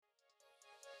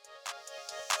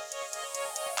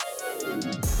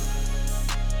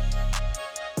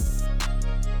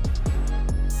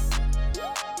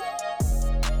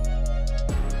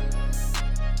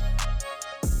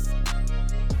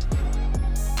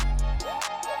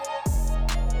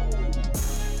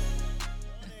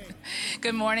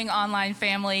Good morning, online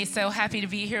family. So happy to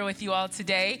be here with you all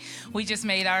today. We just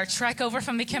made our trek over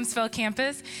from the Kempsville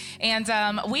campus, and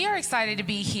we are excited to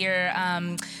be here.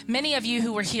 Many of you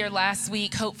who were here last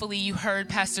week, hopefully you heard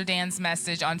Pastor Dan's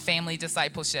message on family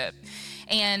discipleship.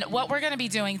 And what we're going to be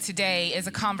doing today is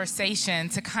a conversation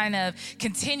to kind of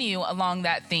continue along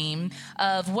that theme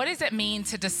of what does it mean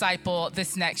to disciple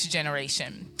this next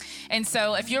generation. And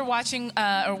so if you're watching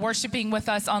or worshiping with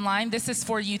us online, this is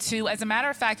for you too. As a matter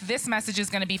of fact, this message is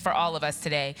going to be for all of us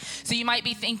today. So you might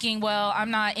be thinking, well,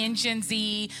 I'm not in Gen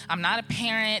Z. I'm not a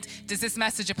parent. Does this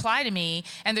message apply to me?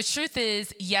 And the truth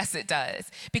is, yes, it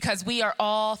does. Because we are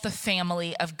all the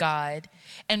family of God.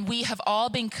 And we have all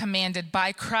been commanded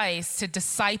by Christ to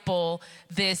disciple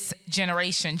this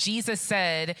generation. Jesus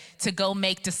said to go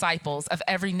make disciples of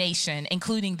every nation,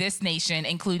 including this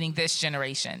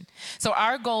generation. So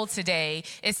our goal today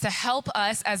is to help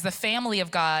us as the family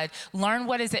of God learn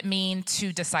what does it mean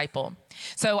to disciple.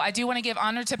 So I do want to give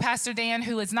honor to Pastor Dan,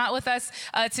 who is not with us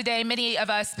today. Many of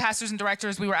us pastors and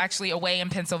directors, we were actually away in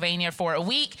Pennsylvania for a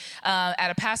week at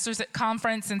a pastor's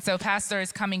conference, and so Pastor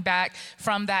is coming back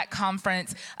from that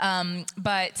conference.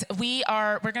 But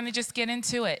we're going to just get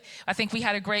into it. I think we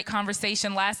had a great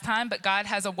conversation last time, but God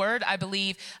has a word, I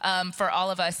believe, for all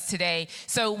of us today.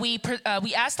 So we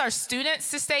asked our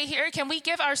students to stay here. Can we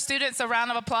give our students a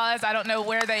round of applause? I don't know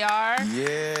where they are.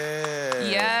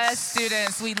 Yes,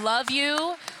 students, we love you.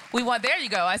 There you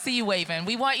go. I see you waving.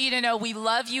 We want you to know we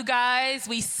love you guys.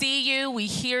 We see you. We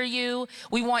hear you.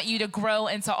 We want you to grow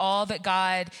into all that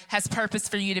God has purpose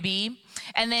for you to be.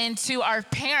 And then to our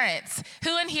parents,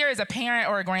 who in here is a parent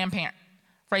or a grandparent?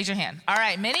 Raise your hand. All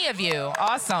right, many of you.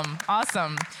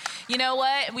 Awesome. You know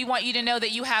what? We want you to know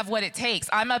that you have what it takes.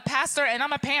 I'm a pastor and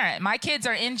I'm a parent. My kids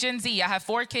are in Gen Z. I have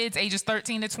 4 kids, ages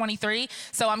 13 to 23.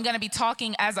 So I'm going to be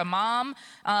talking as a mom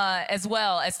as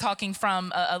well as talking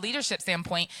from a leadership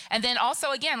standpoint. And then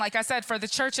also, again, like I said, for the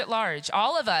church at large,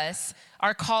 all of us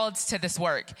are called to this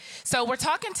work. So we're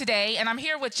talking today, and I'm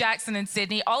here with Jackson and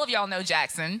Sydney. All of y'all know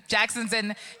Jackson. Jackson's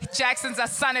a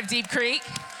son of Deep Creek.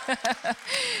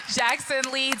 Jackson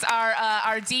leads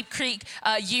our Deep Creek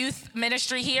youth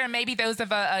ministry here. And maybe those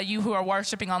of you who are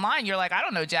worshiping online, you're like, I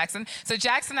don't know Jackson. So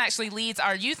Jackson actually leads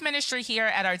our youth ministry here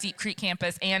at our Deep Creek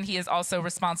campus, and he is also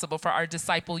responsible for our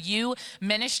Disciple You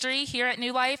ministry here at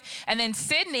New Life. And then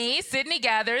Sydney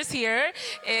Gathers here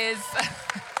is...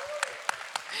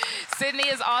 Sydney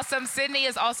is awesome. Sydney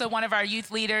is also one of our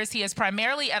youth leaders. He is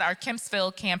primarily at our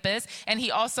Kempsville campus, and he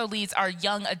also leads our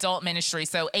young adult ministry.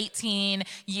 So 18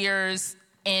 years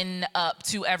in up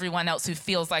to everyone else who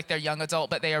feels like they're young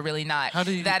adult, but they are really not.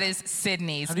 That is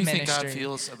Sydney's ministry. How do you think God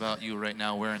feels about you right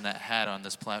now wearing that hat on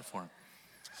this platform?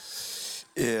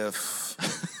 If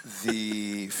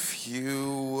the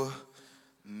few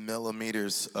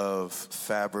millimeters of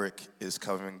fabric is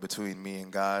coming between me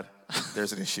and God,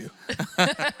 there's an issue.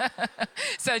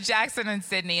 So Jackson and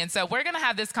Sydney. And so we're going to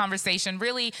have this conversation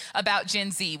really about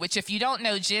Gen Z, which if you don't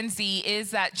know, Gen Z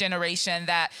is that generation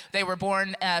that they were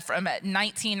born from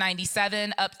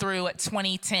 1997 up through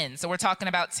 2010. So we're talking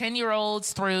about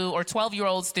 10-year-olds through, or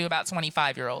 12-year-olds through about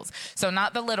 25-year-olds. So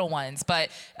not the little ones, but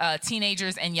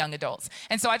teenagers and young adults.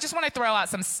 And so I just want to throw out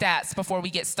some stats before we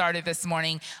get started this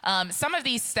morning. Some of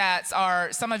these stats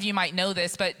are, some of you might know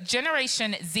this, but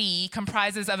Generation Z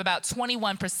comprises of about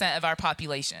 21% of our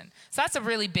population. So that's a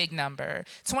really big number.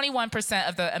 21%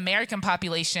 of the American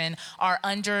population are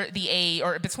under the age,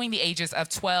 or between the ages of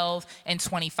 12 and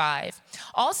 25.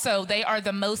 Also, they are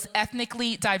the most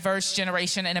ethnically diverse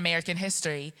generation in American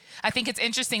history. I think it's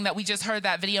interesting that we just heard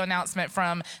that video announcement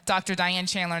from Dr. Diane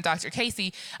Chandler and Dr.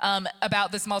 Casey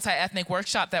about this multi-ethnic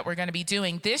workshop that we're going to be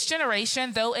doing. This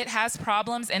generation, though it has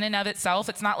problems in and of itself,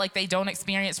 it's not like they don't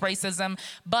experience racism,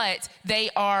 but they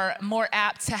are more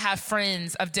apt to have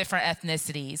friends of different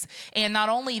ethnicities. And not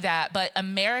only that, but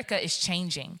America is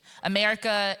changing.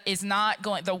 America is not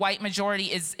going, the white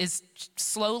majority is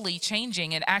slowly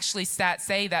changing. And actually stats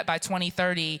say that by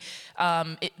 2030,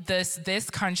 this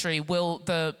country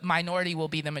the minority will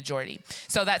be the majority.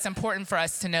 So that's important for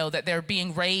us to know that they're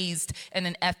being raised in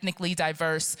an ethnically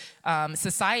diverse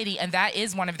society. And that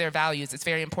is one of their values. It's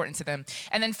very important to them.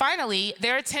 And then finally,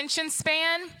 their attention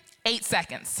span, 8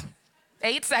 seconds.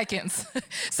 8 seconds.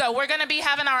 So we're going to be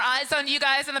having our eyes on you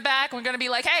guys in the back. We're going to be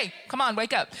like, hey, come on,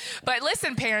 wake up. But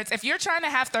listen, parents, if you're trying to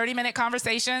have 30-minute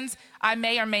conversations, I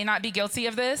may or may not be guilty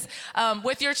of this.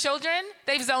 With your children,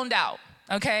 they've zoned out.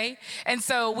 Okay? And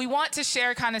so we want to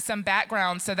share kind of some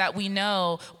background so that we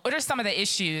know what are some of the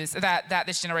issues that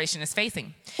this generation is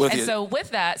facing. So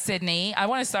with that, Sydney, I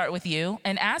want to start with you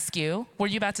and ask you, were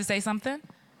you about to say something?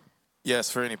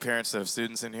 Yes, for any parents that have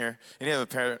students in here. Any have a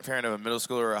parent of a middle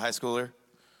schooler or a high schooler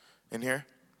in here?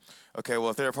 Okay, well,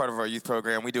 if they're a part of our youth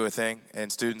program, we do a thing,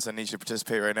 and students, I need you to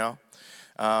participate right now.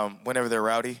 Whenever they're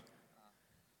rowdy,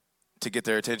 to get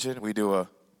their attention, we do a...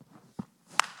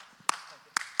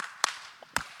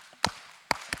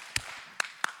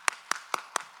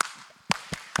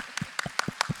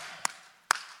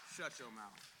 Shut your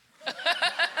mouth.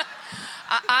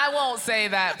 I won't say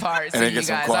that part to you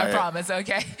guys, I promise,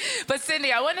 okay? But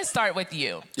Cindy, I want to start with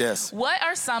you. Yes. What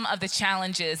are some of the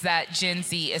challenges that Gen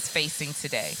Z is facing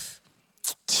today?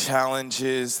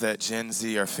 Challenges that Gen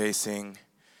Z are facing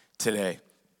today.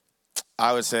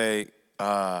 I would say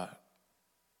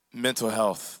mental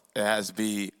health has to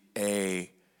be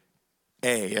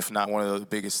if not one of the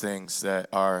biggest things that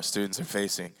our students are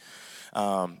facing.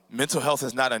 Mental health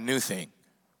is not a new thing.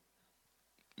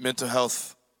 Mental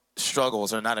health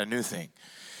struggles are not a new thing.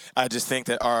 I just think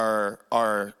that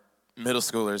our middle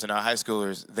schoolers and our high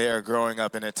schoolers, they are growing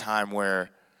up in a time where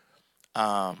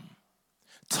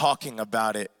talking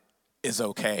about it is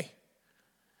okay.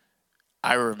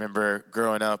 I remember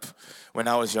growing up when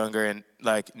I was younger, and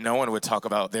like no one would talk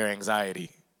about their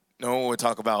anxiety. No one would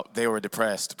talk about they were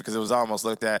depressed because it was almost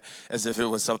looked at as if it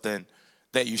was something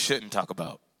that you shouldn't talk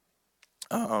about.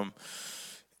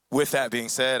 With that being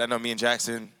said, I know me and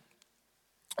Jackson,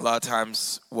 a lot of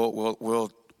times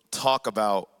we'll talk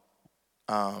about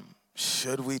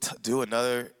should we do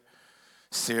another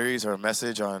series or a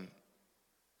message on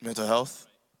mental health?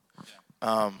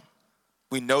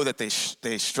 We know that they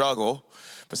struggle,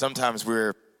 but sometimes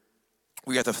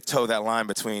we have to toe that line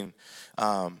between,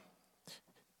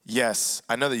 yes,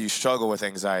 I know that you struggle with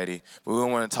anxiety, but we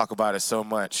don't want to talk about it so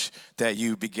much that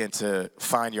you begin to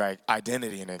find your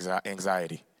identity in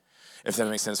anxiety, if that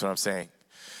makes sense what I'm saying.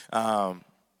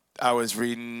 I was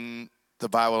reading the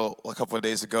Bible a couple of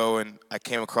days ago, and I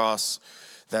came across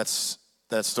that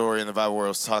story in the Bible where it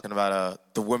was talking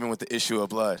about the woman with the issue of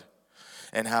blood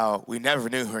and how we never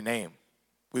knew her name.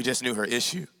 We just knew her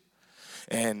issue.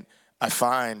 And I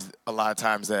find a lot of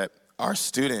times that our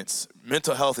students,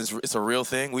 mental health it's a real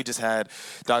thing. We just had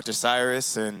Dr.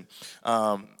 Cyrus and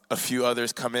a few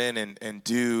others come in and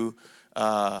do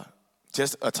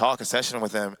just a session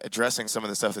with them addressing some of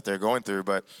the stuff that they're going through.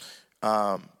 But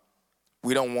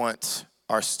we don't want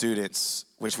our students,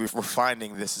 which we're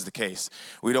finding this is the case,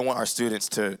 we don't want our students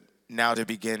to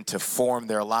begin to form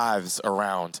their lives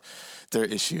around their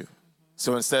issue.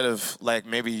 So instead of like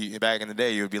maybe back in the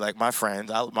day, you would be like, my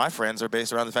friends are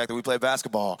based around the fact that we play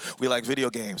basketball, we like video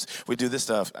games, we do this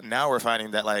stuff. Now we're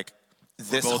finding that like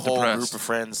this whole group of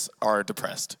friends are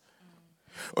depressed,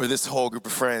 or this whole group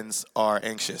of friends are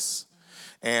anxious.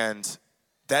 And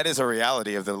that is a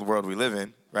reality of the world we live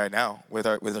in right now with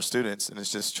our students, and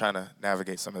it's just trying to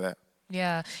navigate some of that.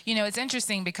 Yeah, it's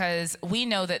interesting because we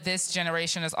know that this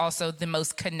generation is also the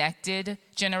most connected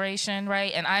generation,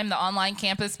 right? And I'm the online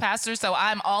campus pastor, so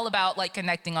I'm all about like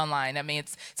connecting online. I mean,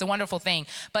 it's a wonderful thing.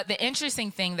 But the interesting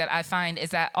thing that I find is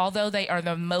that although they are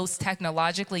the most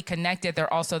technologically connected,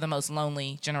 they're also the most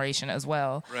lonely generation as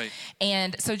well. Right.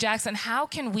 And so Jackson, how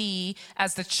can we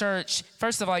as the church,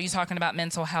 first of all, you're talking about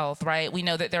mental health, right? We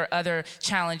know that there are other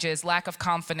challenges, lack of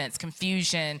confidence,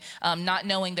 confusion, not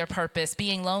knowing their purpose,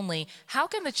 being lonely. How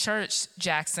can the church,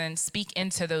 Jackson, speak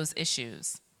into those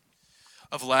issues?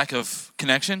 Of lack of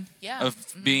connection,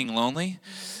 of being lonely.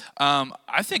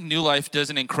 I think New Life does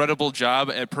an incredible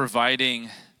job at providing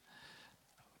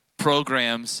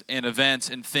programs and events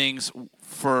and things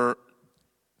for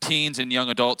teens and young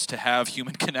adults to have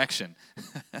human connection.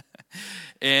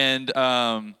 And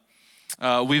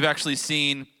we've actually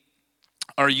seen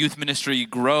our youth ministry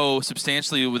grow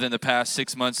substantially within the past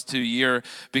 6 months to a year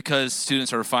because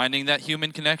students are finding that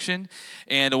human connection.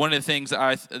 And one of the things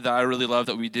that I really love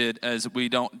that we did is we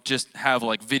don't just have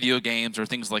like video games or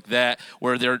things like that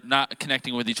where they're not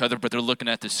connecting with each other, but they're looking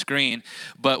at the screen,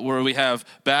 but where we have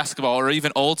basketball or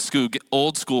even old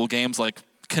school games like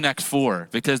Connect Four,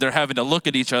 because they're having to look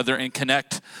at each other and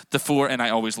connect the four, and I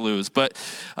always lose. But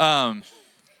I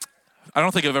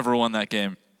don't think I've ever won that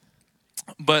game.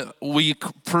 But we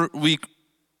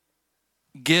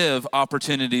give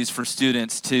opportunities for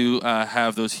students to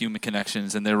have those human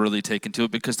connections, and they're really taken to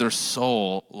it because their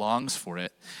soul longs for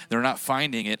it. They're not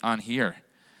finding it on here.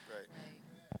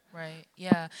 Right.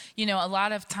 Yeah. A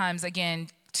lot of times, again,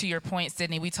 to your point,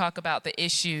 Sydney, we talk about the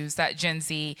issues that Gen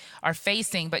Z are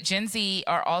facing, but Gen Z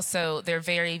are also, they're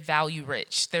very value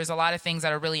rich. There's a lot of things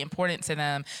that are really important to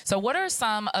them. So what are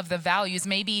some of the values,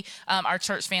 maybe our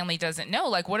church family doesn't know,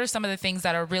 like what are some of the things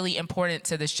that are really important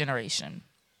to this generation?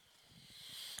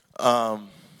 I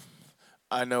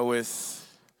know with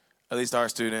at least our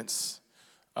students,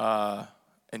 and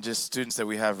just students that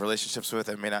we have relationships with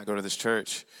that may not go to this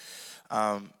church,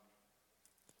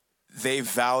 they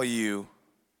value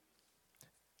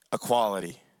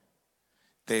equality.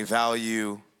 They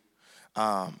value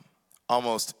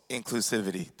almost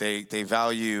inclusivity. They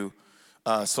value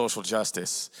social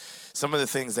justice. Some of the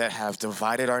things that have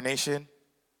divided our nation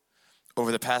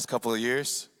over the past couple of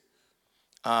years,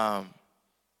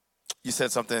 you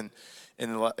said something at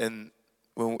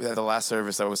the last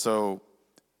service that was so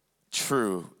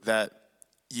true, that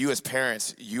you as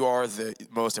parents, you are the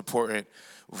most important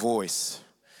voice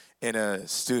in a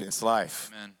student's life.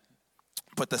 Amen.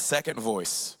 But the second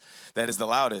voice that is the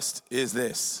loudest is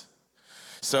this.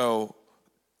 So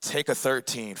take a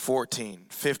 13, 14,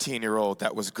 15-year-old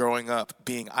that was growing up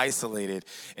being isolated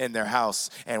in their house,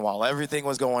 and while everything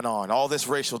was going on, all this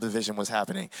racial division was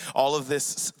happening, all of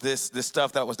this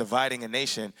stuff that was dividing a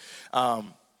nation,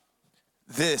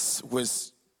 this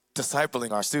was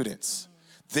discipling our students.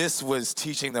 This was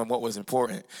teaching them what was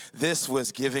important. This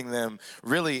was giving them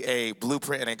really a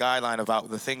blueprint and a guideline about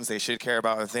the things they should care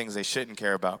about and the things they shouldn't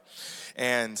care about.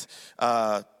 And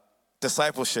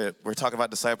discipleship, we're talking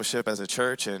about discipleship as a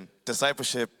church, and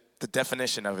discipleship, the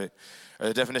definition of it, or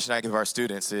the definition I give our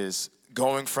students is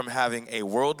going from having a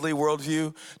worldly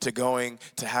worldview to going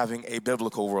to having a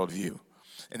biblical worldview.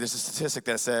 And there's a statistic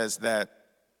that says that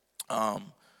 4%,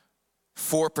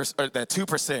 or that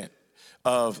 2%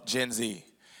 of Gen Z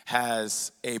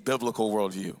has a biblical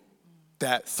worldview.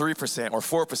 That 3% or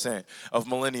 4% of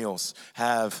millennials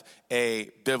have a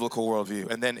biblical worldview.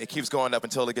 And then it keeps going up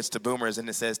until it gets to boomers, and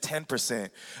it says 10%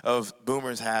 of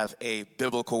boomers have a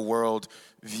biblical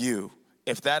worldview.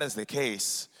 If that is the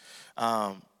case,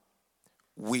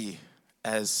 we,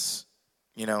 as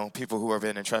people who have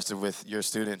been entrusted with your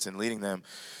students and leading them,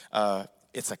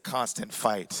 it's a constant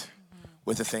fight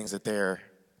with the things that they're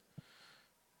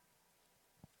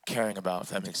caring about, if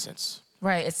that makes sense.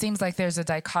 Right. It seems like there's a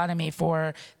dichotomy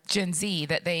for Gen Z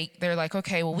that they're like,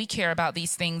 okay, well, we care about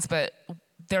these things, but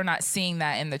they're not seeing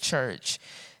that in the church.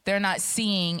 They're not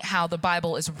seeing how the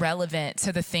Bible is relevant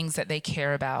to the things that they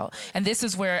care about. And this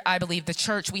is where I believe the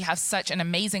church, we have such an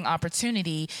amazing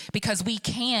opportunity, because we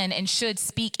can and should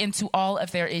speak into all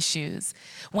of their issues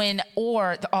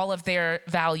all of their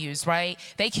values, right?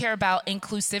 They care about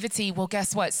inclusivity. Well,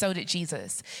 guess what? So did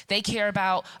Jesus. They care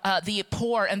about the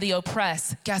poor and the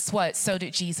oppressed. Guess what? So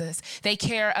did Jesus. They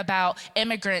care about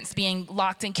immigrants being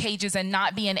locked in cages and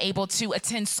not being able to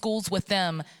attend schools with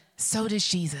them. So does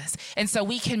Jesus. And so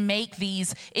we can make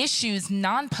these issues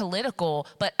non-political,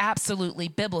 but absolutely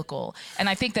biblical. And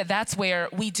I think that that's where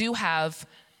we do have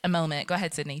a moment. Go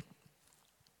ahead, Sydney.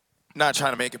 Not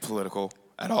trying to make it political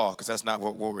at all, because that's not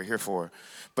what we're here for.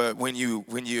 But when you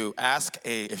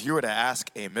if you were to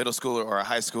ask a middle schooler or a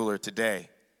high schooler today,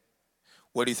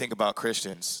 what do you think about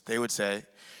Christians? They would say,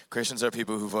 Christians are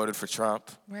people who voted for Trump.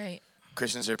 Right.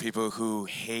 Christians are people who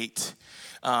hate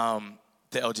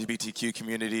the LGBTQ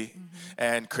community,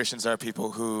 and Christians are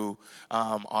people who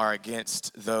are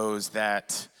against those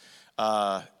that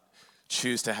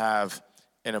choose to have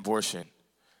an abortion.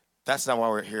 That's not what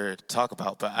we're here to talk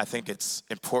about, but I think it's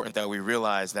important that we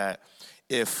realize that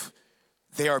if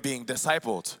they are being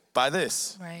discipled by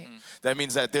this, right, that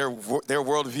means that their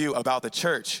worldview about the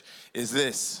church is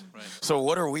this. Right. So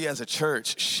what are we as a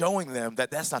church showing them that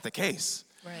that's not the case?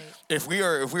 Right. If we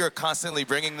are constantly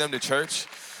bringing them to church,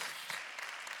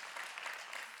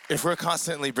 if we're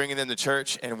constantly bringing them to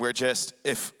church and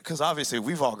because obviously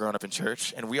we've all grown up in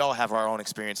church and we all have our own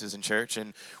experiences in church,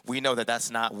 and we know that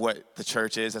that's not what the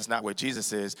church is, that's not what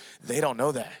Jesus is. They don't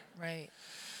know that. Right.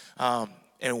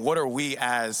 And what are we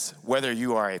as, whether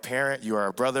you are a parent, you are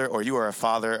a brother, or you are a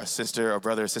father, a sister, a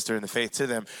brother, a sister in the faith to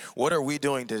them, what are we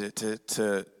doing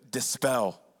to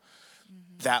dispel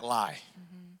that lie?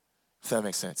 If that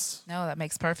makes sense. No, that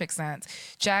makes perfect sense.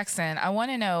 Jackson, I want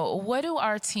to know, what do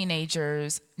our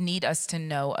teenagers need us to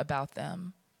know about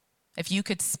them? If you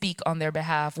could speak on their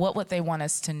behalf, what would they want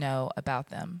us to know about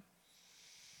them?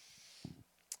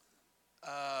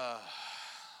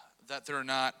 That they're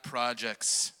not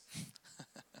projects.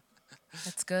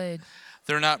 That's good.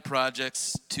 They're not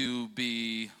projects to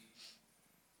be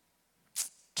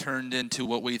turned into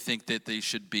what we think that they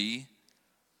should be.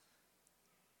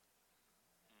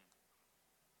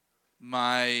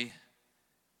 My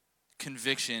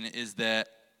conviction is that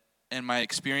and my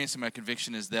experience and my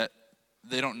conviction is that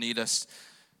they don't need us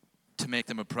to make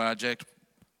them a project.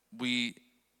 They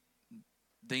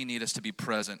need us to be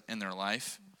present in their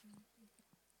life.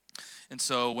 And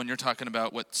so when you're talking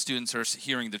about what students are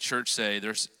hearing the church say,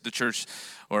 there's the church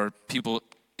or people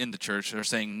in the church are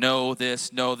saying, no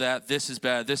this, no that, this is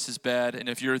bad, and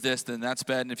if you're this, then that's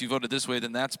bad, and if you voted this way,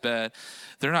 then that's bad.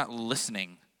 They're not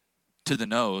listening to the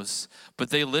no's, but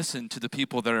they listen to the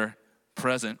people that are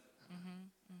present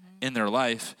in their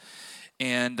life.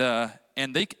 And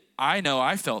I know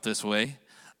I felt this way.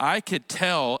 I could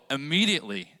tell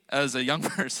immediately as a young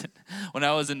person when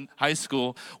I was in high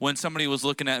school when somebody was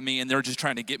looking at me and they were just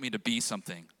trying to get me to be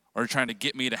something or trying to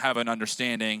get me to have an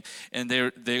understanding, and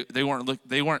they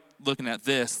weren't looking at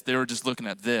this, they were just looking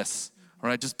at this, or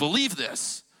I just believe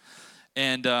this.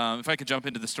 And if I could jump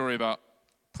into the story about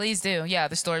Please do. Yeah,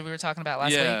 the story we were talking about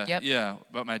last week. Yep. Yeah,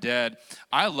 about my dad.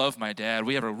 I love my dad.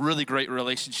 We have a really great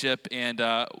relationship, and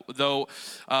though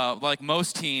like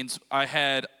most teens, I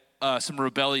had some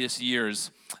rebellious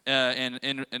years, and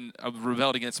I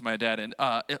rebelled against my dad, and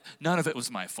none of it was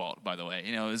my fault, by the way.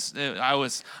 You know, I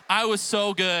was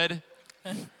so good.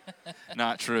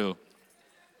 Not true.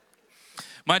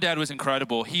 My dad was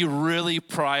incredible. He really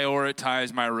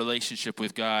prioritized my relationship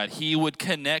with God. He would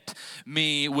connect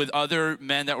me with other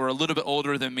men that were a little bit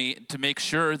older than me to make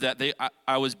sure that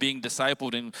I was being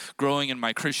discipled and growing in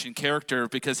my Christian character,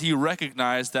 because he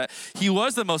recognized that he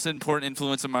was the most important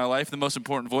influence in my life, the most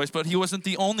important voice, but he wasn't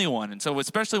the only one. And so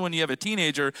especially when you have a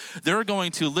teenager, they're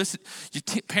going to listen.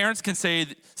 Parents can say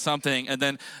something, and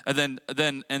then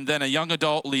a young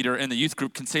adult leader in the youth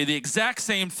group can say the exact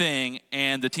same thing,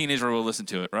 and the teenager will listen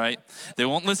to it, right? They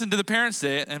won't listen to the parents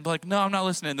say it and be like, no, I'm not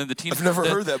listening. And then the teen, I've never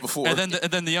heard that before. And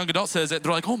then the young adult says it.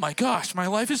 They're like, oh my gosh, my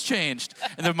life has changed.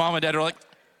 And then mom and dad are like,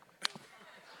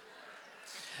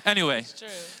 anyway.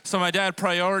 So my dad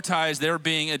prioritized there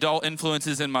being adult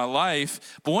influences in my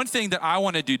life. But one thing that I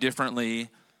want to do differently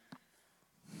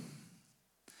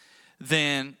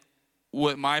than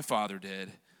what my father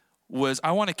did was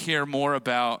I want to care more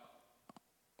about,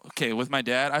 with my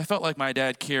dad, I felt like my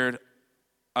dad cared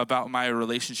about my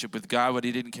relationship with God, but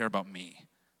he didn't care about me.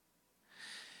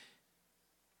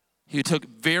 He took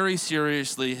very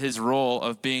seriously his role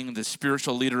of being the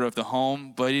spiritual leader of the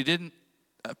home, but he didn't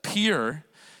appear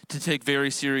to take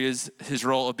very serious his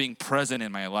role of being present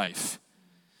in my life.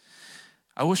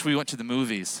 I wish we went to the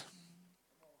movies.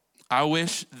 I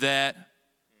wish that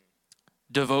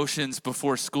devotions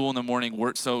before school in the morning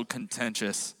weren't so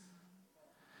contentious.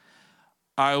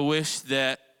 I wish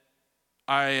that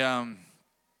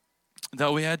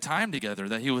that we had time together,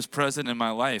 that he was present in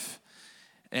my life.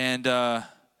 And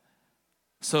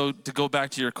so to go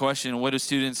back to your question, what do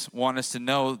students want us to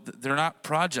know? They're not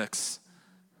projects.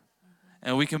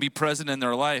 And we can be present in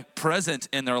their life.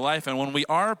 And when we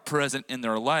are present in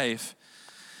their life,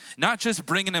 not just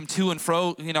bringing them to and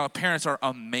fro, parents are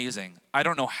amazing. I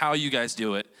don't know how you guys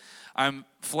do it. I'm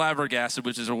flabbergasted,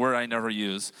 which is a word I never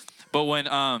use. But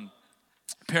when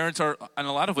parents are, in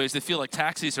a lot of ways, they feel like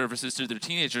taxi services to their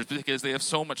teenagers because they have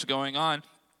so much going on.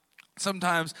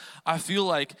 Sometimes I feel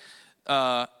like,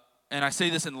 and I say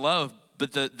this in love,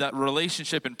 but that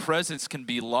relationship and presence can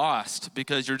be lost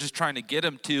because you're just trying to get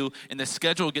them to, and the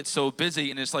schedule gets so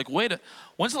busy, and it's like,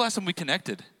 when's the last time we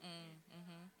connected?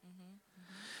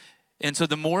 And so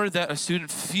the more that a student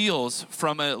feels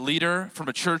from a leader, from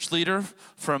a church leader,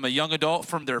 from a young adult,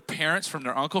 from their parents, from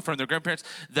their uncle, from their grandparents,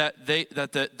 that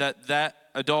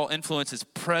adult influence is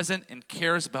present and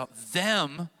cares about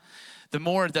them, the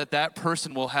more that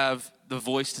person will have the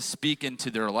voice to speak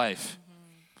into their life,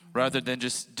 rather than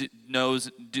just do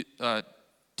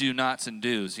nots and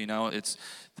do's.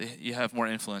 You have more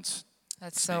influence.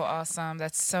 That's so awesome.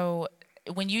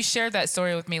 When you shared that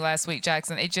story with me last week,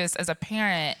 Jackson, it just, as a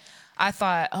parent, I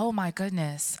thought, oh my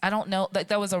goodness, I don't know.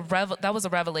 That was a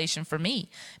revelation for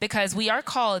me, because we are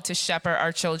called to shepherd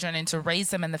our children and to raise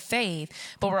them in the faith,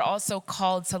 but we're also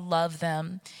called to love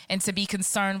them and to be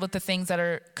concerned with the things that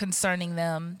are concerning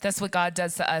them. That's what God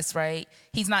does to us, right?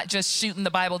 He's not just shooting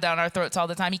the Bible down our throats all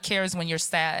the time. He cares when you're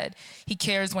sad. He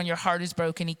cares when your heart is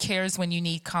broken. He cares when you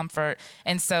need comfort.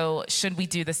 And so should we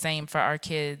do the same for our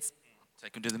kids?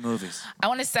 Take them to the movies. I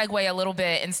want to segue a little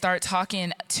bit and start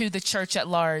talking to the church at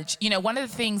large. One of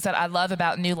the things that I love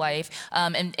about New Life,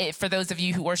 for those of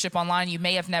you who worship online, you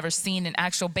may have never seen an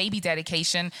actual baby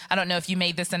dedication. I don't know if you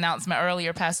made this announcement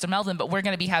earlier, Pastor Melvin, but we're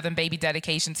going to be having baby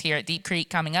dedications here at Deep Creek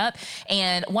coming up.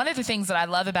 And one of the things that I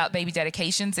love about baby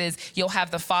dedications is you'll have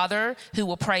the father who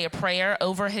will pray a prayer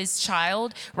over his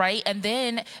child, right? And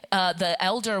then the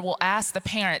elder will ask the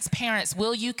parents,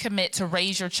 will you commit to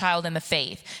raise your child in the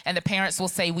faith? And the parents parents will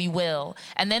say, we will.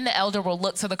 And then the elder will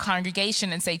look to the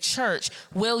congregation and say, church,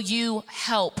 will you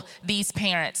help these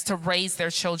parents to raise their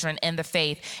children in the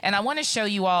faith? And I want to show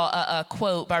you all a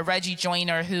quote by Reggie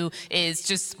Joyner, who is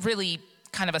just really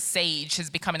kind of a sage, is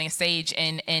becoming a sage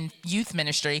in youth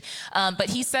ministry. But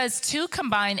he says, two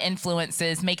combined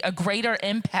influences make a greater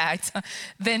impact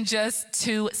than just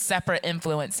two separate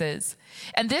influences.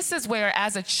 And this is where,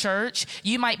 as a church,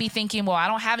 you might be thinking, well, I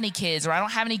don't have any kids or I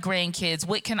don't have any grandkids.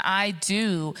 What can I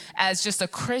do as just a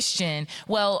Christian?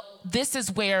 Well, this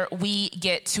is where we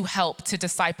get to help to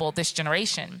disciple this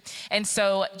generation. And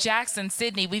so, Jackson,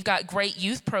 Sydney, we've got great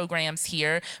youth programs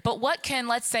here. But what can,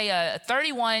 let's say, a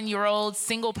 31-year-old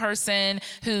single person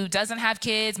who doesn't have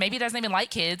kids, maybe doesn't even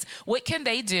like kids, what can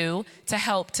they do to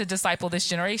help to disciple this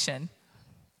generation?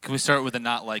 Can we start with the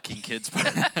not liking kids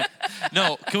part?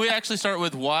 No, can we actually start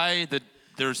with why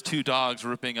there's two dogs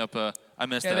ripping up a, I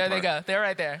missed that there part. they go. They're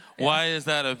right there. Yeah. Why is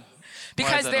that a...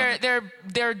 Because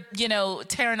they're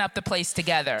tearing up the place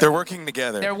together. They're working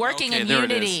together. They're working Okay, in there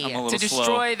it is. unity I'm a little to destroy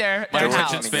slow. their My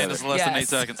house. attention span is less than 8 Yes.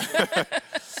 seconds.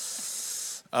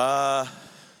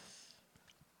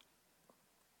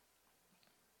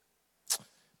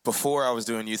 Before I was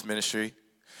doing youth ministry,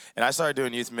 and I started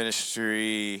doing youth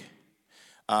ministry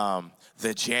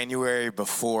the January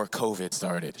before COVID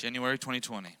started. January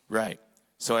 2020. Right.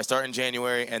 So I started in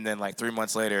January, and then like 3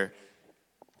 months later,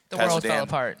 The Pastor world Dan, fell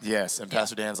apart. Yes, and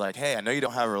Pastor Dan's like, hey, I know you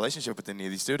don't have a relationship with any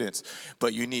of these students,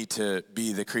 but you need to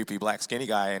be the creepy black skinny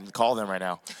guy and call them right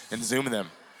now and Zoom them.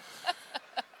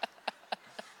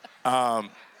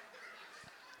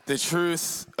 The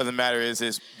truth of the matter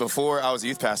is before I was a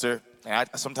youth pastor, and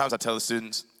sometimes I tell the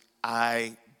students,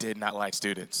 I did not like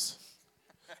students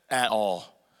at all.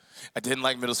 I didn't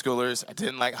like middle schoolers. I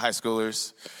didn't like high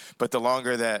schoolers. But the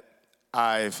longer that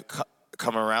I've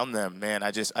come around them, man, I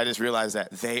just realized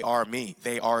that they are me.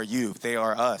 They are you. They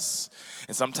are us.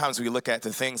 And sometimes we look at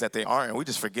the things that they aren't, and we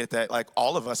just forget that, like,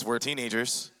 all of us were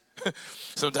teenagers.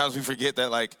 Sometimes we forget that,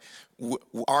 like,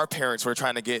 our parents were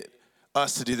trying to get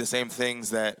us to do the same things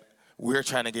that we're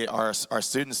trying to get our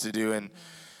students to do. And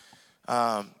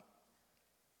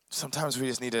sometimes we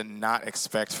just need to not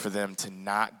expect for them to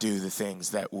not do the things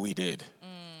that we did.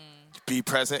 Be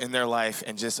present in their life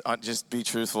and just be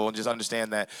truthful and just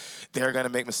understand that they're going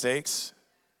to make mistakes,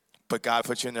 but God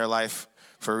put you in their life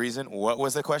for a reason. What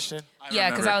was the question? Yeah,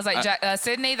 because I was like,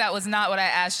 Sydney, that was not what I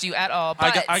asked you at all.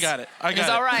 But I got it. It's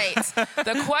all right.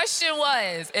 The question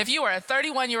was, if you were a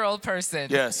 31-year-old person,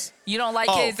 Yes. you don't like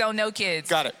kids, don't know kids.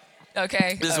 Got it.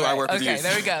 Okay. This is all why I right. work with Okay, youth.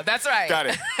 there we go. That's right. Got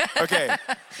it. Okay.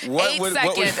 Attention what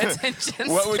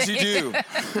would you span. do?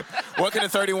 What can a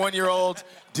 31-year-old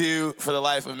do for the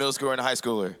life of a middle schooler and a high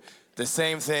schooler? The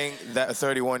same thing that a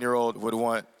 31-year-old would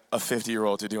want a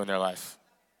 50-year-old to do in their life.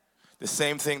 The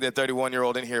same thing that a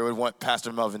 31-year-old in here would want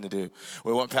Pastor Melvin to do,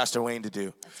 would want Pastor Wayne to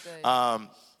do. That's good.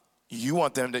 You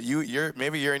want them to,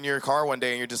 maybe you're in your car one day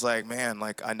and you're just like, man,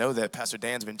 like, I know that Pastor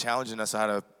Dan's been challenging us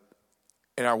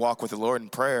in our walk with the Lord in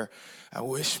prayer. I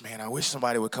wish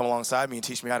somebody would come alongside me and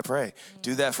teach me how to pray.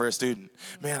 Do that for a student.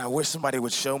 Man, I wish somebody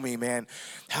would show me, man,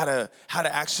 how to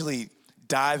actually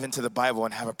dive into the Bible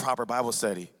and have a proper Bible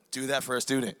study. Do that for a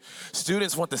student.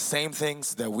 Students want the same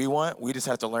things that we want. We just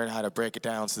have to learn how to break it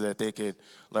down so that they could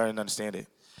learn and understand it.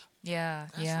 Yeah,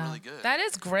 That's really good. That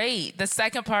is great. The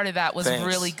second part of that was Thanks.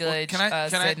 really good, Can I-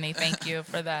 Sydney. Thank you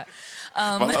for that.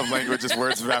 My love language is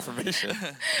words of affirmation.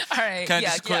 All right. Can I yeah,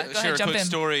 just go share ahead, a jump quick in.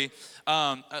 story,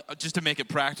 just to make it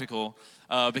practical,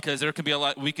 because there can be a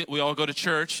lot. We all go to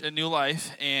church at New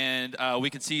Life, and we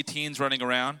can see teens running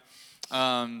around,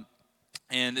 and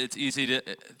it's easy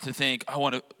to think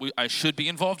I should be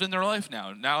involved in their life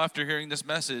now. Now, after hearing this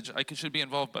message, I should be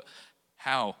involved, but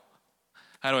how?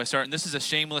 How do I start? And this is a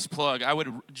shameless plug. I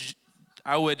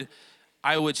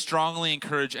would strongly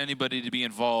encourage anybody to be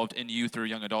involved in youth or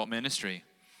young adult ministry.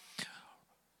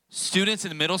 Students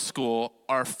in middle school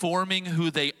are forming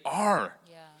who they are.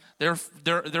 Yeah.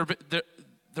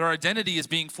 Their identity is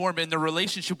being formed, and their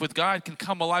relationship with God can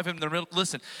come alive in their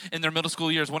middle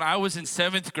school years. When I was in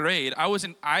 7th grade,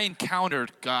 I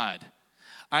encountered God.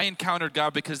 I encountered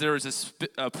God because there was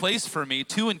a place for me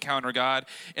to encounter God,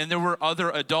 and there were other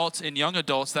adults and young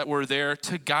adults that were there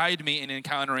to guide me in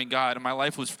encountering God, and my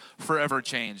life was forever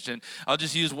changed. And I'll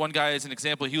just use one guy as an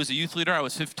example. He was a youth leader. I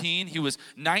was 15. He was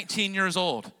 19 years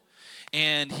old,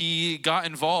 and he got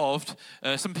involved.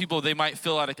 Some people, they might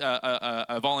fill out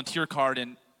a volunteer card,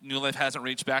 and New Life hasn't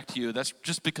reached back to you. That's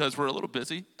just because we're a little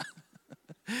busy.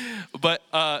 But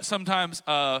sometimes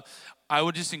I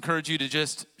would just encourage you to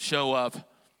just show up.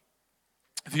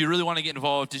 if you really want to get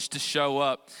involved, just to show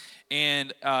up.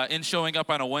 And in showing up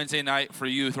on a Wednesday night for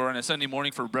youth or on a Sunday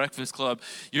morning for breakfast club,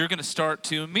 you're going to start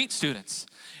to meet students.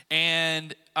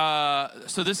 And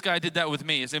so this guy did that with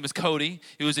me. His name is Cody.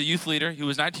 He was a youth leader. He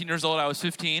was 19 years old. I was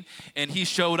 15. And he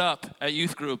showed up at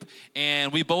youth group.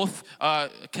 And we both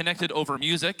connected over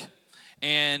music.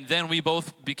 And then we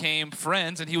both became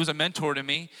friends, and he was a mentor to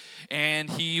me. And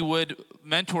he would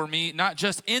mentor me not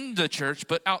just in the church,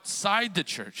 but outside the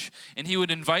church. And he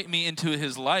would invite me into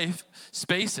his life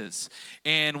spaces.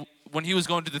 And when he was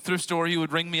going to the thrift store, he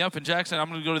would ring me up, and Jackson, I'm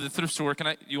going to go to the thrift store.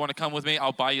 You want to come with me?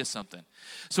 I'll buy you something.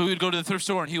 So we would go to the thrift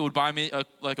store, and he would buy me a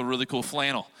really cool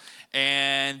flannel.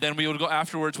 And then we would go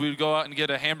afterwards. We would go out and get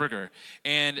a hamburger.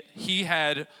 And he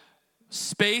had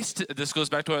space this goes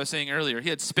back to what I was saying earlier. He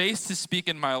had space to speak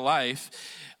in my life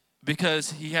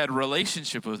because he had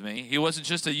relationship with me. He wasn't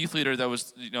just a youth leader that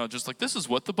was, just like, this is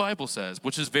what the Bible says,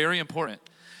 which is very important.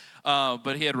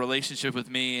 But he had relationship with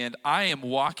me, and I am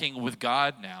walking with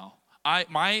God now.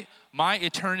 My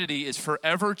eternity is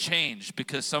forever changed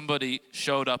because somebody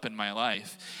showed up in my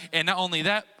life. And not only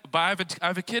that, but I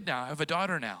have a kid now. I have a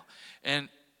daughter now. And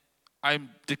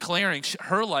I'm declaring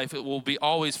her life, it will be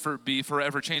always be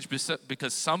forever changed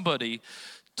because somebody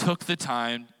took the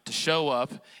time to show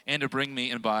up and to bring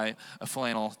me and buy a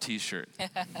flannel t-shirt.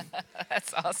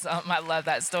 That's awesome. I love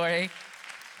that story.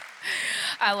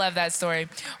 I love that story.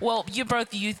 Well, you're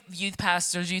both youth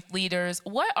pastors, youth leaders.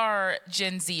 What are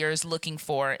Gen Zers looking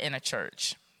for in a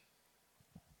church?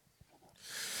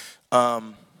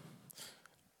 I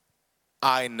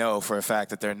know for a fact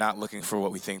that they're not looking for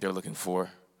what we think they're looking for.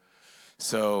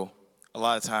 So a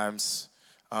lot of times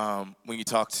when you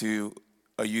talk to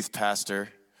a youth pastor,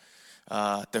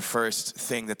 the first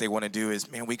thing that they want to do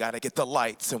is, man, we got to get the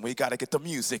lights and we got to get the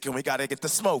music and we got to get the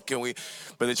smoke.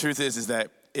 But the truth is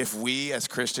that if we as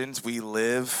Christians, we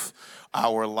live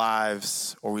our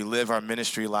lives or we live our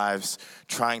ministry lives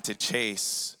trying to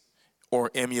chase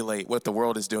or emulate what the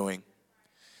world is doing,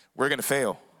 we're going to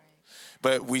fail.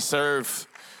 But we serve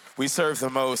the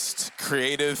most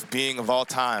creative being of all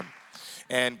time.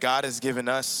 And God has given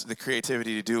us the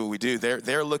creativity to do what we do.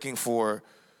 They're looking for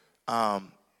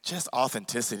just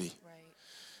authenticity.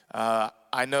 Right.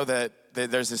 I know that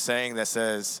there's a saying that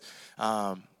says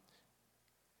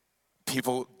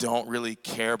people don't really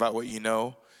care about what you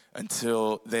know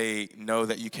until they know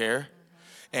that you care.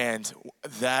 Mm-hmm. And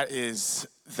that is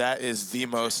the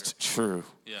most true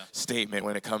statement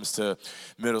when it comes to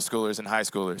middle schoolers and high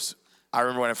schoolers. I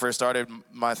remember when I first started,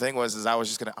 my thing was I'm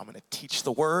going to teach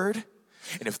the word.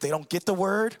 And if they don't get the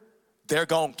word, they're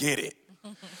going to get it.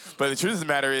 But the truth of the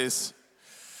matter is,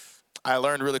 I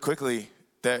learned really quickly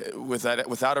that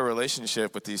without a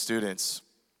relationship with these students,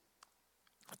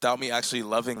 without me actually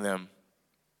loving them,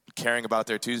 caring about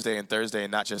their Tuesday and Thursday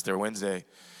and not just their Wednesday,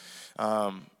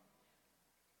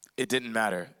 it didn't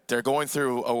matter. They're going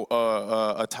through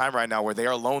a time right now where they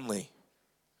are lonely.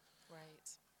 Right.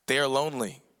 They are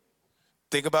lonely.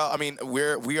 Think about,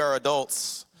 we are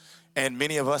adults. And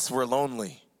many of us were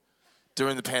lonely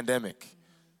during the pandemic.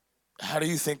 How do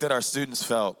you think that our students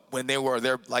felt when they were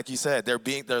there? Like you said, their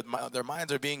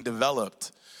minds are being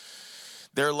developed.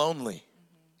 They're lonely.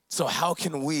 So how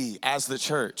can we, as the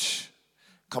church,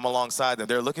 come alongside them?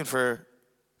 They're looking for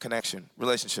connection,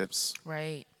 relationships.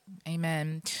 Right.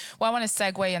 Amen. Well, I want to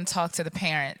segue and talk to the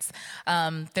parents.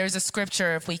 There's a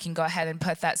scripture, if we can go ahead and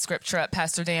put that scripture up.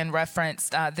 Pastor Dan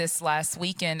referenced this last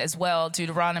weekend as well,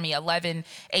 Deuteronomy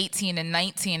 11:18 and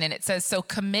 19. And it says, so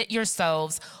commit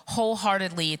yourselves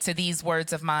wholeheartedly to these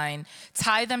words of mine.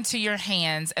 Tie them to your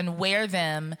hands and wear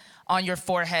them on your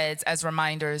foreheads as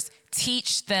reminders.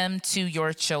 Teach them to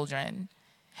your children.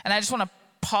 And I just want to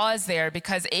pause there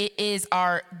because it is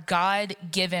our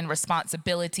God-given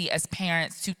responsibility as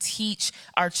parents to teach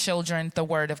our children the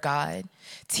word of God.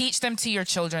 Teach them to your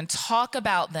children. Talk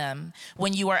about them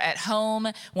when you are at home,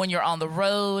 when you're on the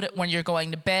road, when you're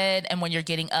going to bed, and when you're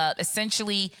getting up.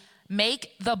 Essentially,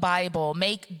 make the Bible,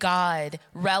 make God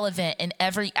relevant in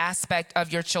every aspect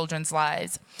of your children's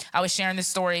lives. I was sharing this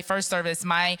story first service.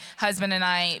 My husband and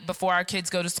I, before our kids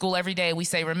go to school every day, we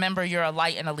say, remember, you're a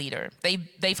light and a leader.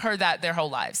 They've heard that their whole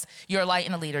lives. You're a light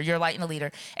and a leader. You're a light and a leader.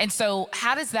 And so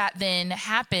how does that then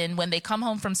happen when they come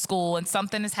home from school and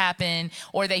something has happened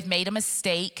or they've made a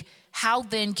mistake? How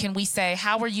then can we say,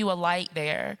 how were you a light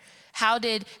there? How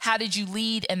did you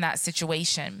lead in that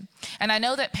situation? And I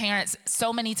know that parents,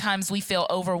 so many times we feel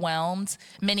overwhelmed.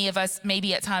 Many of us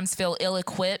maybe at times feel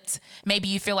ill-equipped. Maybe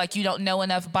you feel like you don't know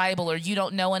enough Bible or you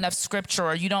don't know enough scripture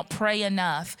or you don't pray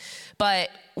enough. But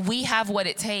we have what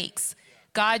it takes.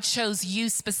 God chose you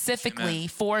specifically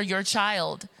for your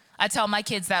child. I tell my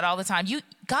kids that all the time.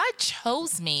 God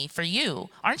chose me for you.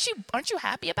 Aren't you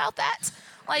happy about that?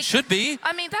 Like, should be.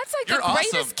 I mean, that's like You're the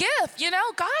greatest awesome. gift, you know?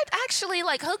 God actually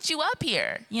like hooked you up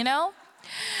here, you know?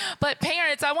 But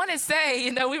parents, I want to say,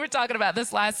 you know, we were talking about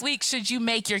this last week. Should you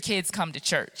make your kids come to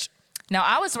church? Now,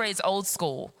 I was raised old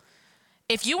school.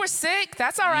 If you were sick,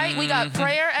 that's all right. We got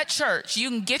prayer at church. You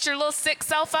can get your little sick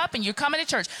self up and you're coming to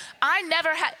church. I never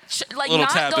had,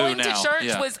 not going to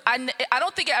church was, I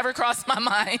don't think it ever crossed my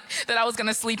mind that I was going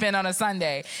to sleep in on a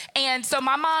Sunday. And so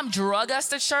my mom drug us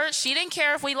to church. She didn't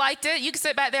care if we liked it. You could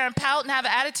sit back there and pout and have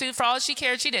an attitude for all she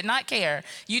cared. She did not care.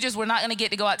 You just were not going to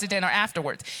get to go out to dinner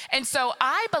afterwards. And so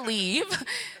I believe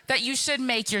that you should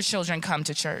make your children come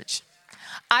to church.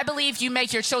 I believe you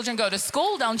make your children go to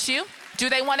school, don't you? Do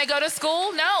they want to go to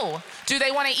school? No. Do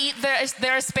they want to eat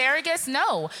their asparagus?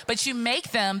 No. But you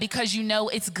make them because you know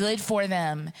it's good for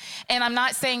them. And I'm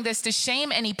not saying this to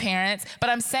shame any parents, but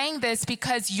I'm saying this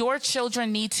because your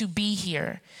children need to be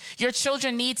here. Your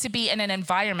children need to be in an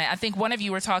environment. I think one of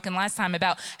you were talking last time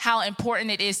about how important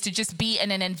it is to just be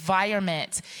in an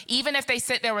environment. Even if they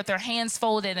sit there with their hands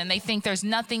folded and they think there's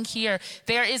nothing here,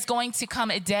 there is going to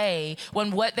come a day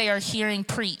when what they are hearing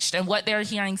preached and what they're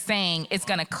hearing saying is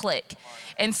going to click.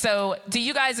 And so, do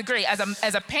you guys agree? As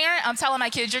a parent, I'm telling my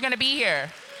kids, you're going to be here.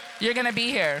 You're going to be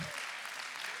here.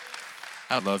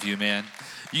 I love you, man.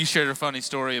 You shared a funny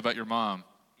story about your mom.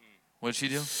 What did she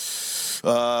do?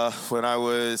 When I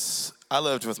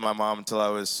lived with my mom until I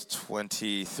was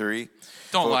 23.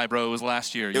 Don't lie, bro. It was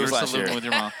last year. You were still living with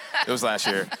your mom. It was last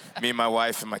year. Me and my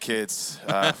wife and my kids,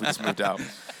 we just moved out.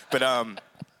 But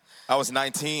I was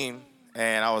 19,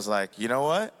 and I was like, you know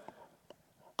what?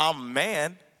 I'm a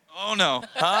man. Oh, no.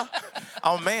 Huh?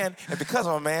 I'm a man, and because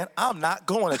I'm a man, I'm not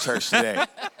going to church today.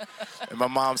 And my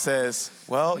mom says,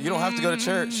 well, you don't have to go to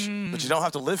church, but you don't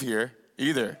have to live here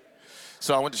either.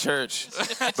 So I went to church.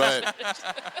 But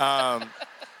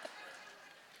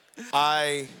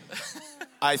I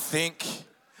think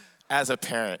as a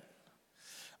parent,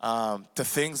 the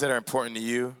things that are important to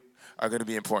you are going to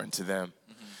be important to them.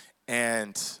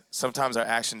 And sometimes our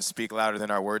actions speak louder than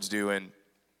our words do, and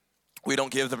we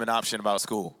don't give them an option about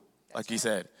school. Like you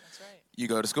said, that's right. You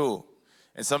go to school.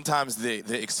 And sometimes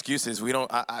the excuses,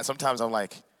 sometimes I'm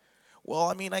like, well,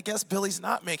 I mean, I guess Billy's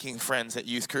not making friends at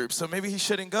youth group, so maybe he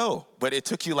shouldn't go. But it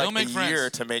took you like a year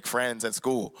to make friends at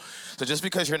school. So just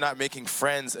because you're not making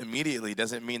friends immediately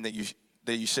doesn't mean that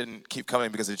you shouldn't keep coming,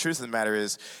 because the truth of the matter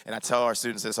is, and I tell our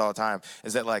students this all the time,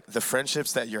 is that like the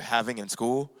friendships that you're having in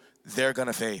school, they're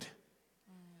gonna fade.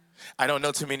 I don't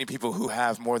know too many people who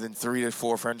have more than 3 to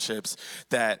 4 friendships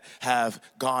that have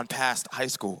gone past high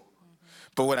school.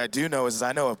 But what I do know is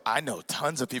I know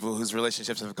tons of people whose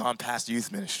relationships have gone past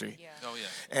youth ministry. Yeah. Oh,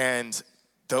 yeah. And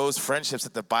those friendships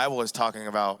that the Bible is talking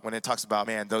about, when it talks about,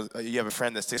 man, you have a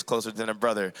friend that sticks closer than a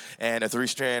brother, and a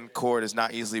 3-strand cord is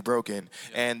not easily broken.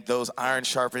 Yeah. And those iron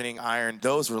sharpening iron,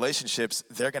 those relationships,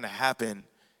 they're going to happen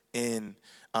in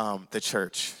the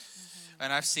church.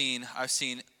 And I've seen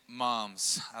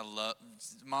moms.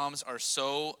 Moms are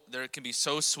they can be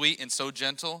so sweet and so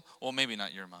gentle. Well, maybe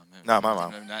not your mom. Not my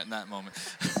mom. Not in that moment.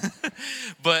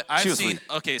 But I've seen,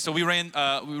 okay, so we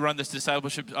run this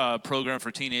discipleship program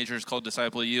for teenagers called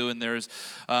Disciple U, and there's,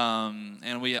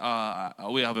 and we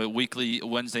have a weekly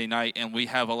Wednesday night, and we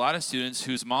have a lot of students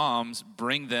whose moms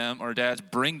bring them, or dads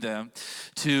bring them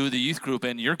to the youth group,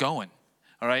 and you're going,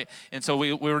 all right? And so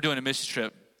we were doing a mission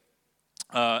trip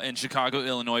in Chicago,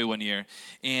 Illinois one year.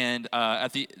 And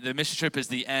at the mission trip is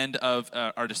the end of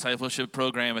our discipleship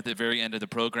program. At the very end of the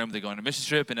program, they go on a mission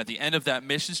trip. And at the end of that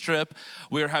mission trip,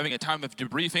 we were having a time of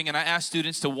debriefing. And I asked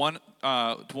students to one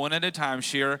at a time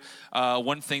share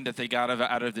one thing that they got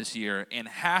out of this year. And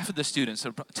half of the students,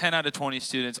 so 10 out of 20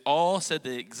 students, all said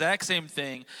the exact same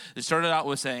thing. They started out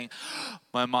with saying,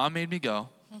 my mom made me go.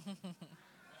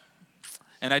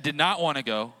 And I did not want to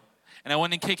go. And I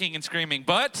went in kicking and screaming,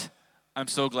 but I'm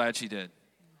so glad she did.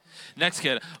 Next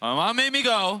kid, my mom made me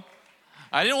go.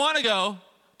 I didn't want to go,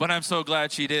 but I'm so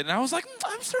glad she did. And I was like,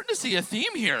 I'm starting to see a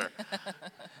theme here.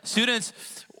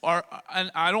 Students are,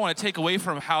 and I don't want to take away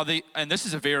from how and this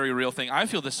is a very real thing. I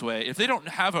feel this way. If they don't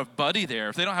have a buddy there,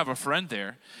 if they don't have a friend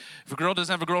there, if a girl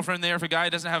doesn't have a girlfriend there, if a guy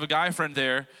doesn't have a guy friend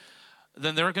there,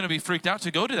 then they're going to be freaked out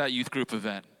to go to that youth group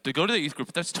event, to go to that youth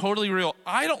group. That's totally real.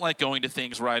 I don't like going to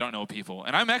things where I don't know people,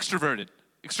 and I'm extroverted,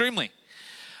 extremely.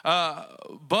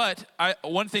 But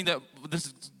one thing that, this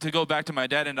is to go back to my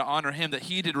dad and to honor him, that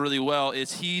he did really well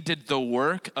is he did the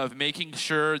work of making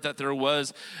sure that there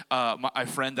was a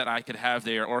friend that I could have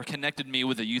there, or connected me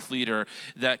with a youth leader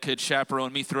that could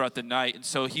chaperone me throughout the night. And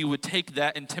so he would take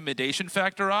that intimidation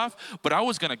factor off, but I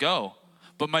was going to go.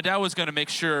 But my dad was going to make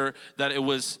sure that it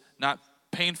was not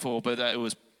painful, but that it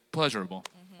was pleasurable.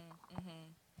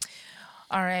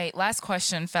 All right, last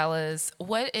question, fellas.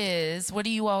 What do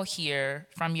you all hear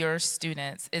from your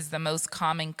students is the most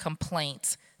common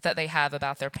complaint that they have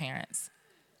about their parents?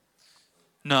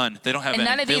 None. They don't have And any.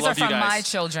 none of They these are love you from my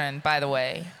guys. children, by the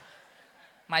way.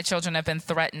 My children have been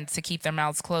threatened to keep their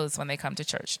mouths closed when they come to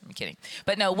church. I'm kidding.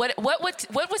 But no, what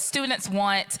would students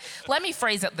want? Let me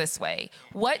phrase it this way.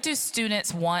 What do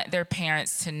students want their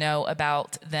parents to know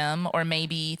about them or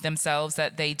maybe themselves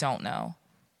that they don't know?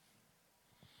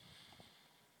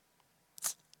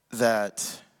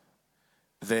 That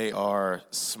they are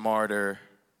smarter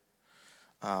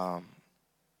than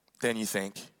you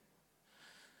think.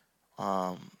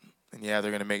 And yeah,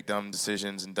 they're going to make dumb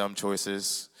decisions and dumb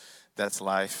choices. That's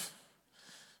life.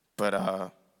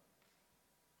 But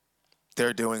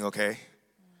they're doing okay.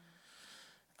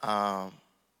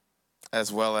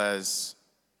 As well as,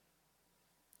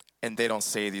 and they don't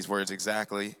say these words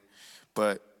exactly,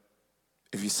 but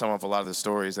if you sum up a lot of the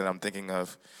stories that I'm thinking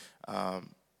of,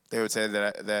 they would say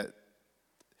that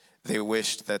they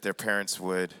wished that their parents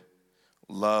would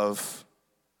love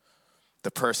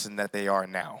the person that they are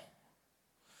now,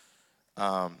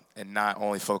 and not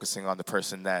only focusing on the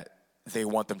person that they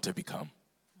want them to become.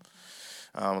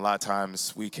 A lot of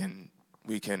times we can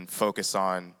focus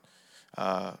on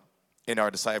in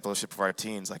our discipleship of our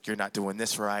teens, like, you're not doing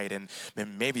this right, and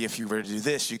maybe if you were to do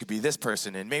this, you could be this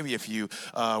person, and maybe if you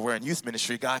were in youth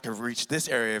ministry, God could reach this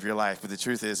area of your life. But the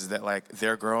truth is that, like,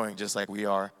 they're growing just like we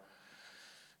are,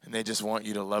 and they just want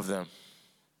you to love them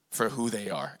for who they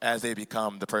are as they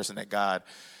become the person that God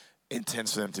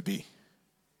intends for them to be.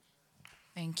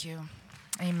 Thank you.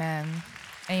 Amen.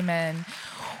 Amen.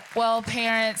 Well,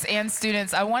 parents and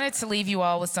students, I wanted to leave you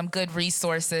all with some good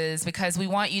resources because we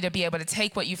want you to be able to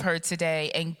take what you've heard today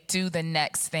and do the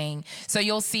next thing. So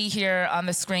you'll see here on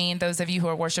the screen, those of you who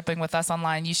are worshiping with us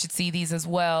online, you should see these as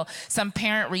well, some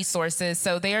parent resources.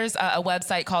 So there's a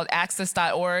website called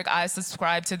access.org. I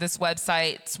subscribe to this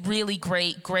website. It's really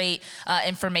great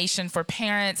information for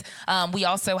parents. We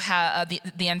also have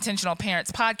the Intentional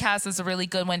Parents podcast is a really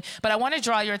good one. But I want to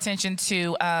draw your attention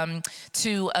to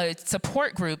a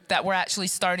support group that we're actually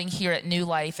starting here at New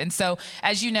Life. And so,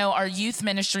 as you know, our youth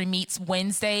ministry meets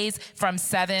Wednesdays from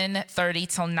 7:30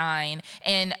 till 9.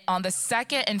 And on the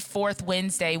second and fourth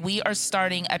Wednesday, we are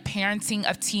starting a Parenting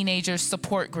of Teenagers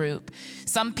support group.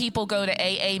 Some people go to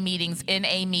AA meetings,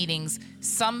 NA meetings.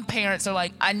 Some parents are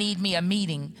like, I need me a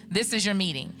meeting. This is your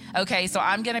meeting. Okay, so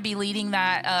I'm going to be leading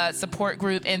that support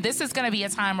group. And this is going to be a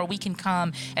time where we can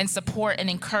come and support and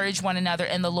encourage one another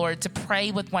in the Lord, to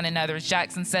pray with one another. As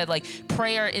Jackson said, like,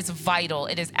 prayer is vital.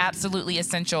 It is absolutely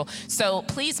essential. So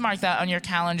please mark that on your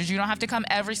calendars. You don't have to come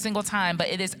every single time, but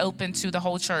it is open to the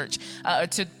whole church,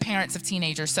 to parents of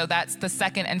teenagers. So that's the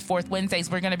second and fourth Wednesdays.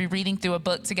 We're going to be reading through a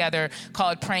book together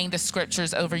called Praying the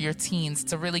Scriptures Over Your Teens.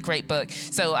 It's a really great book.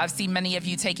 So I've seen many of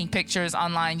you taking pictures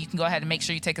online. You can go ahead and make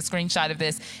sure you take a screenshot of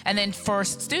this. And then for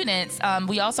students,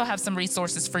 we also have some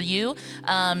resources for you.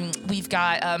 We've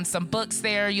got some books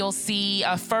there. You'll see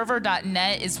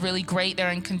fervor.net is really great.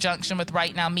 They're in conjunction with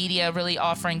Right Now Media, really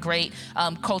offering great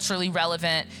culturally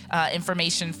relevant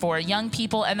information for young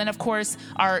people. And then, of course,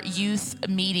 our youth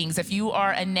meetings. If you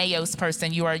are a NAOS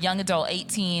person, you are a young adult,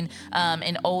 18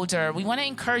 and older, we want to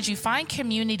encourage you, find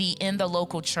community in the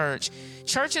local church.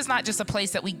 Church is not just a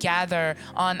place that we gather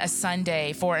on a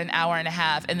Sunday for an hour and a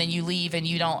half and then you leave and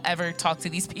you don't ever talk to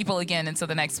these people again until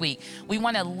the next week. We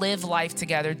want to live life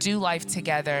together, do life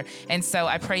together. And so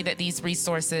I pray that these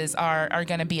resources are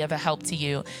going to be of a help to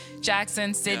you.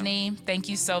 Jackson, Sydney, thank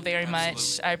you so very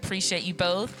much. I appreciate you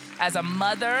both. As a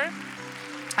mother,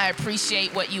 I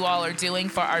appreciate what you all are doing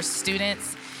for our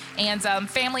students. And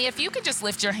family, if you could just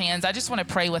lift your hands, I just want to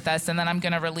pray with us, and then I'm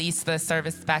going to release the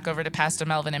service back over to Pastor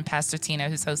Melvin and Pastor Tina,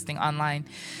 who's hosting online.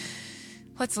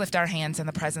 Let's lift our hands in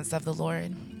the presence of the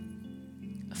Lord.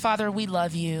 Father, we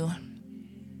love you.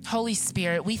 Holy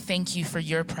Spirit, we thank you for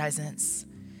your presence.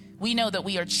 We know that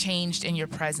we are changed in your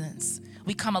presence.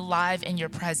 We come alive in your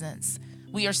presence.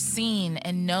 We are seen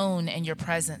and known in your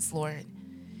presence, Lord.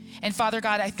 And Father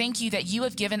God, I thank you that you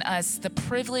have given us the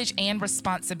privilege and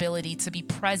responsibility to be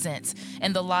present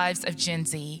in the lives of Gen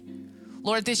Z.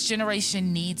 Lord, this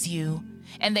generation needs you,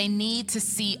 and they need to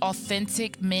see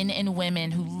authentic men and women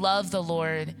who love the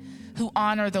Lord, who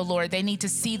honor the Lord. They need to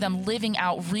see them living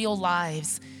out real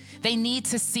lives. They need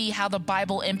to see how the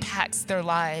Bible impacts their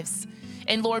lives.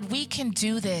 And Lord, we can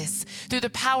do this through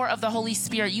the power of the Holy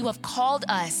Spirit. You have called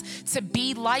us to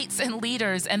be lights and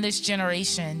leaders in this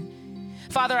generation.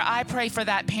 Father, I pray for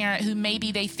that parent who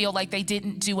maybe they feel like they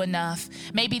didn't do enough.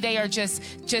 Maybe they are just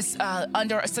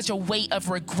under such a weight of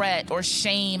regret or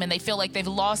shame, and they feel like they've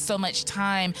lost so much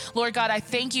time. Lord God, I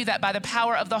thank you that by the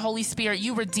power of the Holy Spirit,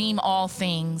 you redeem all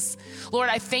things. Lord,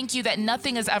 I thank you that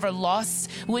nothing is ever lost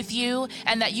with you,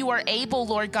 and that you are able,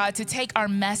 Lord God, to take our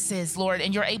messes, Lord,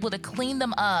 and you're able to clean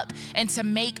them up and to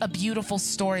make a beautiful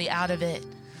story out of it.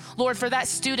 Lord, for that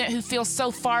student who feels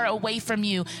so far away from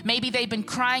you, maybe they've been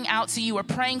crying out to you or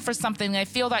praying for something, and they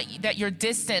feel that you're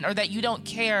distant or that you don't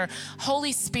care.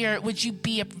 Holy Spirit, would you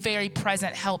be a very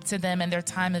present help to them in their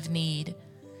time of need?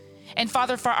 And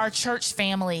Father, for our church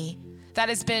family that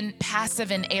has been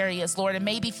passive in areas, Lord, and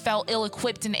maybe felt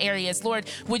ill-equipped in areas, Lord,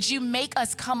 would you make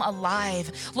us come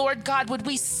alive? Lord God, would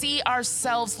we see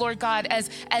ourselves, Lord God, as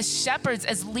shepherds,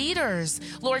 as leaders?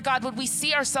 Lord God, would we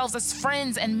see ourselves as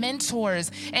friends and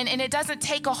mentors? And it doesn't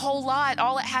take a whole lot.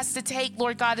 All it has to take,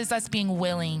 Lord God, is us being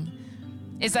willing,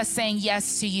 is us saying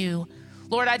yes to you.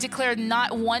 Lord, I declare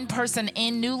not one person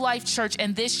in New Life Church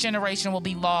in this generation will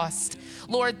be lost.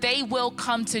 Lord, they will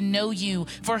come to know you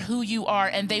for who you are,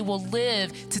 and they will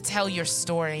live to tell your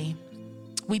story.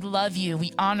 We love you.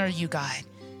 We honor you, God.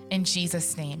 In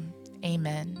Jesus' name,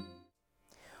 amen.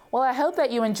 Well, I hope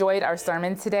that you enjoyed our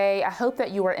sermon today. I hope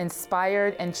that you were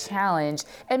inspired and challenged,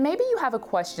 and maybe you have a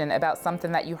question about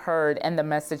something that you heard in the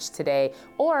message today,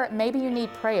 or maybe you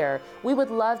need prayer. We would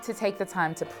love to take the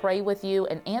time to pray with you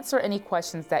and answer any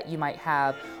questions that you might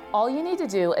have. All you need to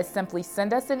do is simply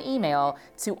send us an email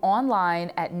to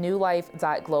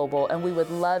online@newlife.global, and we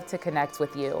would love to connect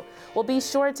with you. Well, be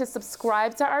sure to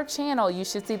subscribe to our channel. You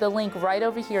should see the link right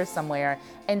over here somewhere,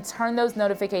 and turn those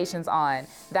notifications on.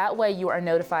 That way you are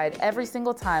notified every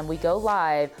single time we go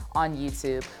live on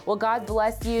YouTube. Well, God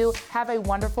bless you. Have a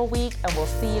wonderful week, and we'll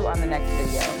see you on the next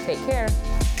video. Take care.